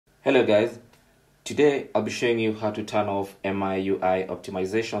Hello guys, today I'll be showing you how to turn off MIUI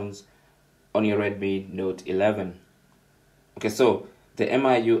optimizations on your Redmi Note 11. Okay, so the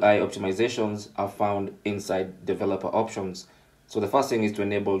MIUI optimizations are found inside developer options. So the first thing is to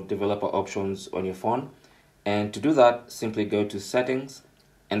enable developer options on your phone. And to do that, simply go to settings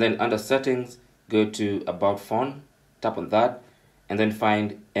and then under settings, go to about phone, tap on that and then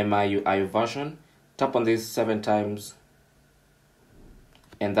find MIUI version. Tap on this 7 times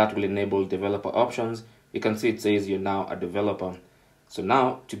and that will enable developer options. You can see it says you're now a developer. So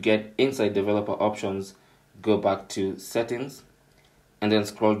now to get inside developer options, go back to settings and then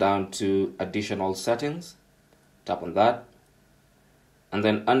scroll down to additional settings. Tap on that. And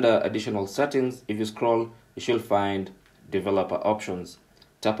then under additional settings, if you scroll, you should find developer options.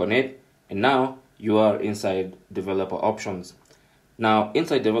 Tap on it and now you are inside developer options. Now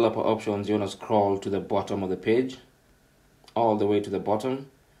inside developer options, you want to scroll to the bottom of the page, all the way to the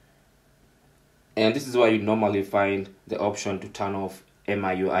bottom, and this is where you normally find the option to turn off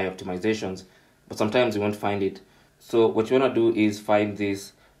MIUI optimizations, but sometimes you won't find it. So what you want to do is find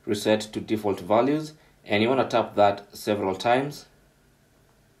this reset to default values, and you want to tap that several times,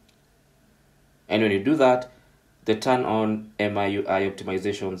 and when you do that, the turn on MIUI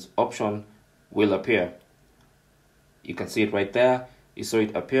optimizations option will appear. You can see it right there. You saw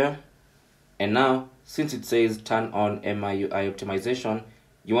it appear. And now, since it says turn on MIUI optimization,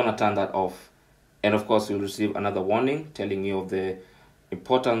 you want to turn that off. And of course, you'll receive another warning telling you of the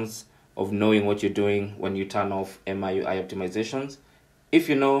importance of knowing what you're doing when you turn off MIUI optimizations. If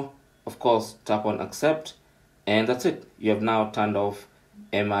you know, of course, tap on accept. And that's it. You have now turned off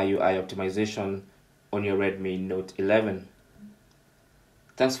MIUI optimization on your Redmi Note 11.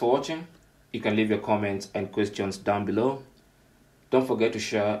 Thanks for watching. You can leave your comments and questions down below. Don't forget to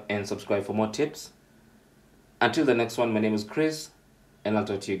share and subscribe for more tips. Until the next one, my name is Chris, and I'll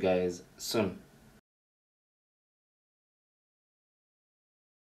talk to you guys soon.